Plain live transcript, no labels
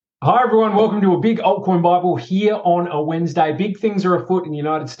Hi, everyone. Welcome to a big altcoin Bible here on a Wednesday. Big things are afoot in the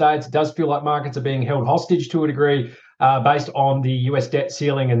United States. It does feel like markets are being held hostage to a degree based on the US debt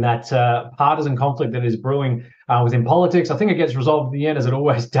ceiling and that partisan conflict that is brewing within politics. I think it gets resolved in the end, as it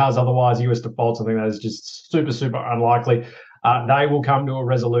always does. Otherwise, US defaults, I think that is just super, super unlikely. They will come to a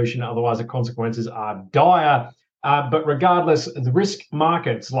resolution. Otherwise, the consequences are dire. But regardless, the risk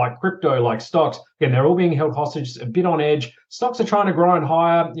markets like crypto, like stocks, again, they're all being held hostage, a bit on edge. Stocks are trying to grind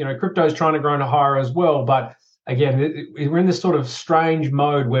higher. Crypto's trying to grind higher as well. But again, we're in this sort of strange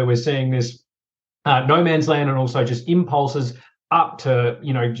mode where we're seeing this no man's land and also just impulses up to,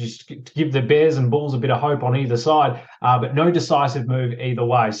 just to give the bears and bulls a bit of hope on either side, but no decisive move either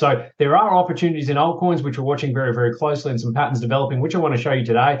way. So there are opportunities in altcoins, which we're watching very, very closely, and some patterns developing, which I want to show you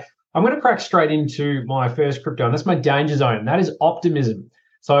today. I'm going to crack straight into my first crypto, and that's my danger zone. That is Optimism.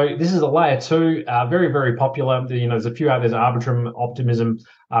 So this is a layer two, very, very popular. There's a few others, Arbitrum, Optimism,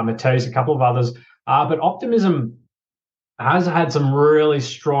 Mateus, a couple of others. But Optimism has had some really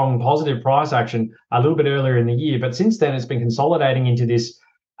strong positive price action a little bit earlier in the year. But since then, it's been consolidating into this,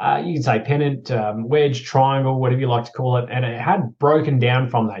 you can say pennant, wedge, triangle, whatever you like to call it. And it had broken down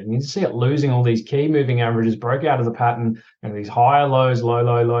from that. You can see it losing all these key moving averages, broke out of the pattern, and these higher lows, low,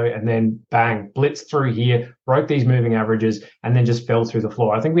 low, low, and then bang, blitzed through here, broke these moving averages, and then just fell through the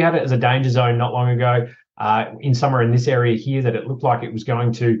floor. I think we had it as a danger zone not long ago in somewhere in this area here that it looked like it was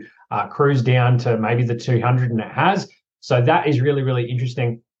going to cruise down to maybe the 200, and it has. So that is really, really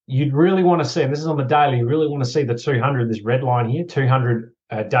interesting. You'd really want to see, and this is on the daily, you really want to see the 200, this red line here, 200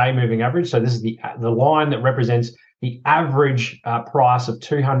 day moving average. So this is the line that represents the average price of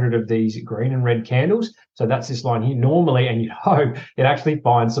 200 of these green and red candles. So that's this line here normally, and you'd hope it actually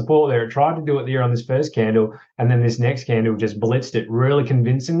finds support there. It tried to do it there on this first candle, and then this next candle just blitzed it really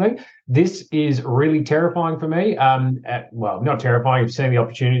convincingly. This is really terrifying for me. Well, not terrifying. If you're seeing the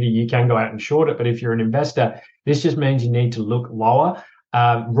opportunity, you can go out and short it. But if you're an investor, this just means you need to look lower.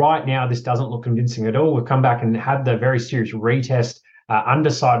 Right now, this doesn't look convincing at all. We've come back and had the very serious retest,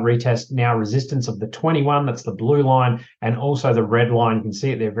 underside retest, now resistance of the 21, that's the blue line, and also the red line. You can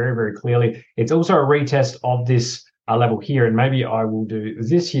see it there very, very clearly. It's also a retest of this level here, and maybe I will do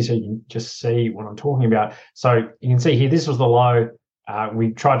this here so you can just see what I'm talking about. So you can see here, this was the low.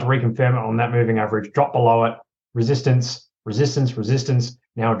 We tried to reconfirm it on that moving average, drop below it, resistance, resistance, resistance,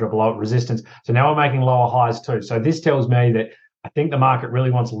 now drop below it, resistance. So now we're making lower highs too. So this tells me that I think the market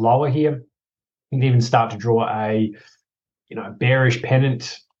really wants lower here. You can even start to draw a bearish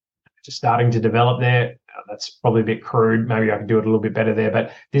pennant just starting to develop there. That's probably a bit crude. Maybe I could do it a little bit better there.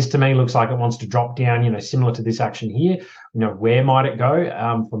 But this to me looks like it wants to drop down, similar to this action here. Where might it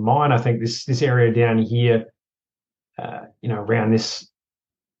go? For mine, I think this area down here, around this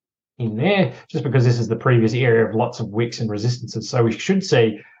in there, just because this is the previous area of lots of wicks and resistances. So we should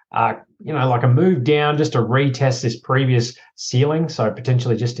see, like a move down just to retest this previous ceiling. So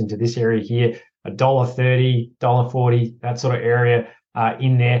potentially just into this area here, $1.30, $1.40, that sort of area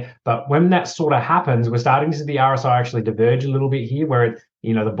in there. But when that sort of happens, we're starting to see the RSI actually diverge a little bit here where,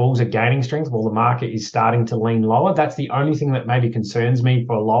 the bulls are gaining strength while the market is starting to lean lower. That's the only thing that maybe concerns me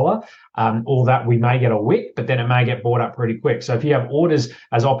for lower, or that we may get a wick, but then it may get bought up pretty quick. So if you have orders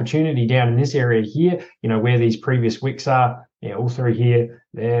as opportunity down in this area here, where these previous wicks are, all through here,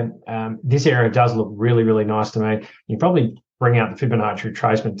 there, this area does look really, really nice to me. You probably bring out the Fibonacci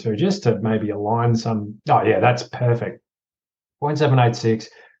retracement too, just to maybe align some. Oh yeah, that's perfect. 0.786,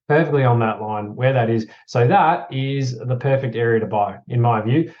 perfectly on that line where that is. So that is the perfect area to buy, in my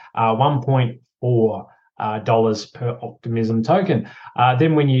view. 1.4 dollars per Optimism token.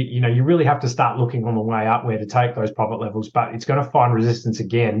 Then when you really have to start looking on the way up where to take those profit levels, but it's going to find resistance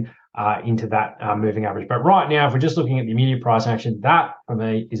again into that moving average. But right now, if we're just looking at the immediate price action, that for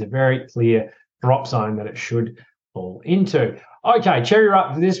me is a very clear drop zone that it should fall into. Okay, cherry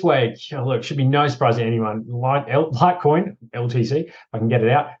up for this week. Look, should be no surprise to anyone. Litecoin, LTC, if I can get it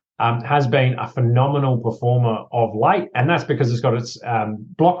out, has been a phenomenal performer of late, and that's because it's got its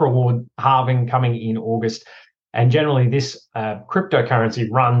block reward halving coming in August. And generally, this cryptocurrency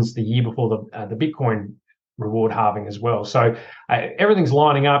runs the year before the Bitcoin reward halving as well. So everything's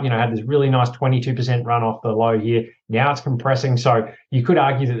lining up. Had this really nice 22% run off the low here. Now it's compressing. So you could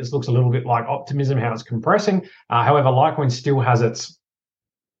argue that this looks a little bit like Optimism, how it's compressing. However, Litecoin still has its,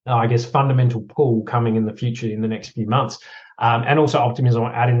 fundamental pull coming in the future in the next few months. And also Optimism,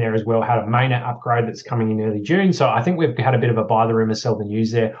 I'll add in there as well, had a mainnet upgrade that's coming in early June. So I think we've had a bit of a buy the rumor, sell the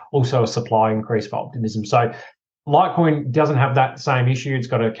news there. Also a supply increase for Optimism. So Litecoin doesn't have that same issue. It's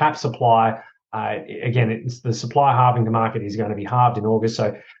got a cap supply. again, it's the supply halving the market is going to be halved in August.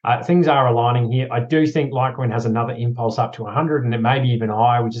 So things are aligning here. I do think Litecoin has another impulse up to 100, and it may be even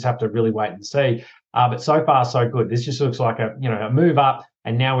higher. We just have to really wait and see. But so far, so good. This just looks like a move up,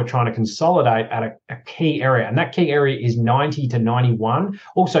 and now we're trying to consolidate at a key area, and that key area is 90 to 91.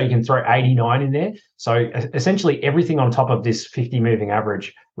 Also, you can throw 89 in there. So essentially, everything on top of this 50 moving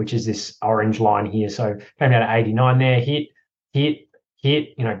average, which is this orange line here. So came down to 89 there, hit.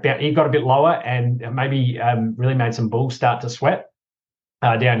 It got a bit lower, and maybe really made some bulls start to sweat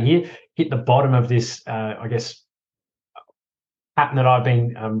down here. Hit the bottom of this, I guess, pattern that I've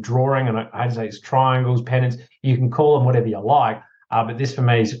been drawing, and I had to say it's triangles, pennants. You can call them whatever you like, but this for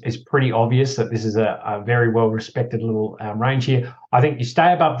me is pretty obvious that this is a very well-respected little range here. I think you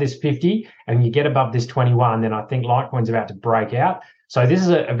stay above this 50 and you get above this 21, then I think Litecoin's about to break out. So this is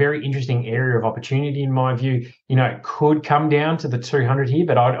a very interesting area of opportunity in my view. It could come down to the 200 here,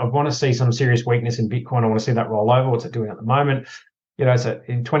 but I want to see some serious weakness in Bitcoin. I want to see that roll over. What's it doing at the moment? So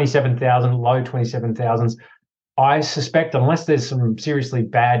in 27,000, low 27,000s. I suspect unless there's some seriously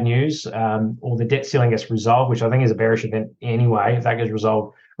bad news or the debt ceiling gets resolved, which I think is a bearish event anyway, if that gets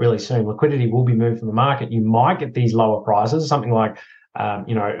resolved really soon, liquidity will be moved from the market. You might get these lower prices, something like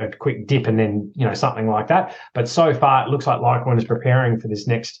a quick dip and then something like that. But so far, it looks like Litecoin is preparing for this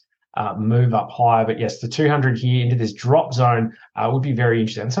next move up higher. But yes, the 200 here into this drop zone would be very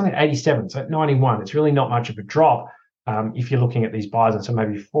interesting. It's only 87, so at 91, it's really not much of a drop. If you're looking at these buys, and so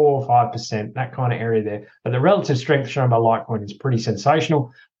maybe 4 or 5%, that kind of area there. But the relative strength shown by Litecoin is pretty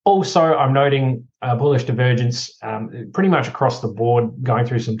sensational. Also, I'm noting bullish divergence pretty much across the board, going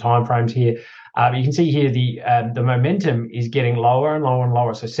through some timeframes here. You can see here the momentum is getting lower and lower and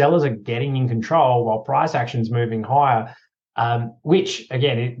lower. So sellers are getting in control while price action's moving higher. Which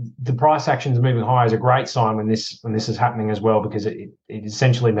again, the price action's moving higher is a great sign when this is happening as well, because it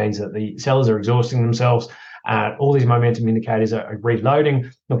essentially means that the sellers are exhausting themselves. All these momentum indicators are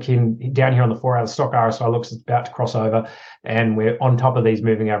reloading. Look down here on the 4-hour stock RSI looks about to cross over, and we're on top of these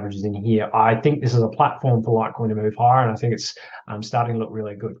moving averages in here. I think this is a platform for Litecoin to move higher, and I think it's starting to look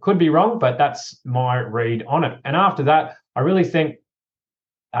really good. Could be wrong, but that's my read on it. And after that, I really think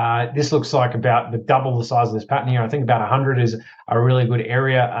this looks like about the double the size of this pattern here. I think about 100 is a really good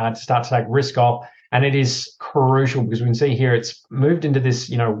area to start to take risk off. And it is crucial because we can see here it's moved into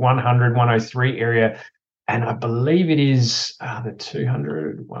this 100, 103 area. And I believe it is the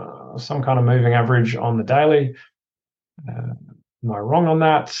 200, some kind of moving average on the daily. Am I wrong on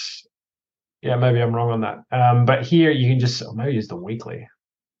that? Yeah, maybe I'm wrong on that. But here you can just, maybe it's the weekly.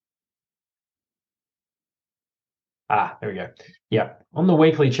 There we go. Yeah, on the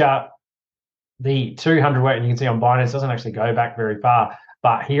weekly chart, the 200 week, and you can see on Binance, doesn't actually go back very far.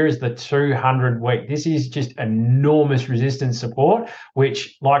 But here is the 200 week. This is just enormous resistance support,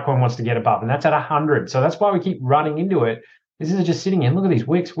 which Litecoin wants to get above, and that's at 100. So that's why we keep running into it. This is just sitting here. Look at these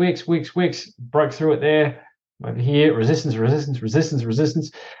wicks. Broke through it there. Over here, resistance.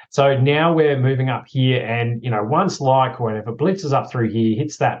 So now we're moving up here, and once Litecoin, if it blitzes up through here,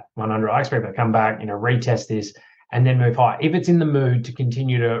 hits that 100, I expect it to come back, retest this, and then move high. If it's in the mood to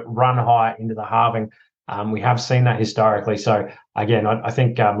continue to run high into the halving. We have seen that historically. So again, I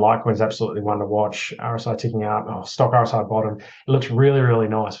think Litecoin is absolutely one to watch. RSI ticking up, stock RSI bottom. It looks really, really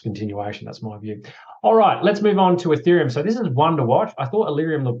nice for continuation. That's my view. All right, let's move on to Ethereum. So this is one to watch. I thought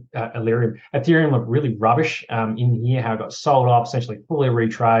Ethereum looked really rubbish in here, how it got sold off, essentially fully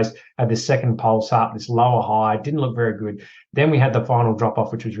retraced, had this second pulse up, this lower high, didn't look very good. Then we had the final drop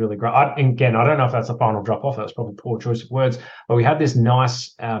off, which was really great. Again, I don't know if that's the final drop off. That's probably poor choice of words, but we had this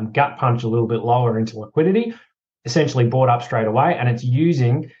nice gut punch a little bit lower into liquidity, essentially bought up straight away, and it's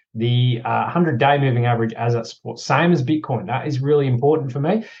using the 100-day moving average as that support, same as Bitcoin. That is really important for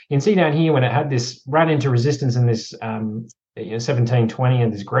me. You can see down here when it had this ran into resistance in this 1720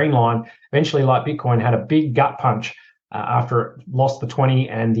 and this green line, eventually, like Bitcoin, had a big gut punch after it lost the 20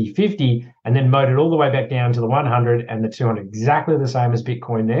 and the 50, and then motored all the way back down to the 100 and the 200, exactly the same as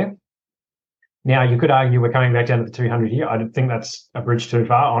Bitcoin there. Now, you could argue we're coming back down to the 200 here. I don't think that's a bridge too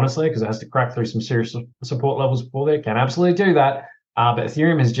far, honestly, because it has to crack through some serious support levels before there. Can absolutely do that. But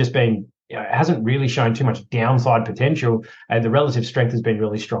Ethereum has just been, it hasn't really shown too much downside potential, and the relative strength has been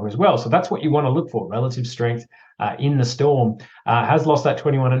really strong as well. So that's what you want to look for, relative strength in the storm. Has lost that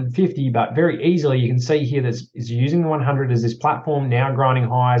 21 and 50, but very easily you can see here that is using the 100 as this platform, now grinding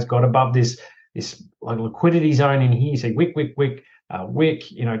highs, got above this like liquidity zone in here. You see wick,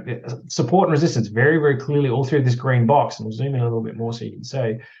 support and resistance very, very clearly all through this green box. And we'll zoom in a little bit more so you can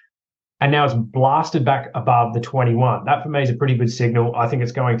see. And now it's blasted back above the 21. That for me is a pretty good signal. I think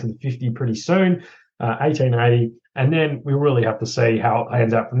it's going to the 50 pretty soon. 1880, and then we really have to see how it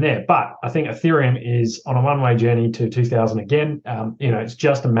ends up from there. But I think Ethereum is on a one-way journey to 2000 again. It's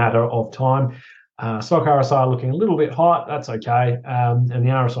just a matter of time. Stock RSI looking a little bit hot. That's okay, and the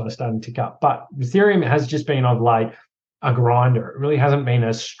RSI is starting to tick up. But Ethereum has just been of late a grinder. It really hasn't been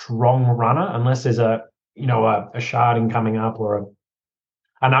a strong runner unless there's a sharding coming up or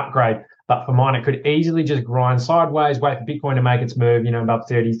an upgrade. But for mine, it could easily just grind sideways, wait for Bitcoin to make its move, above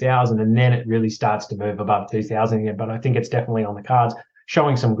 30,000, and then it really starts to move above 2,000 again. But I think it's definitely on the cards,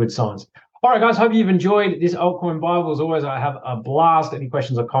 showing some good signs. All right, guys, hope you've enjoyed this altcoin Bible. As always, I have a blast. Any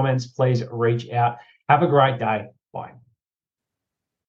questions or comments, please reach out. Have a great day. Bye.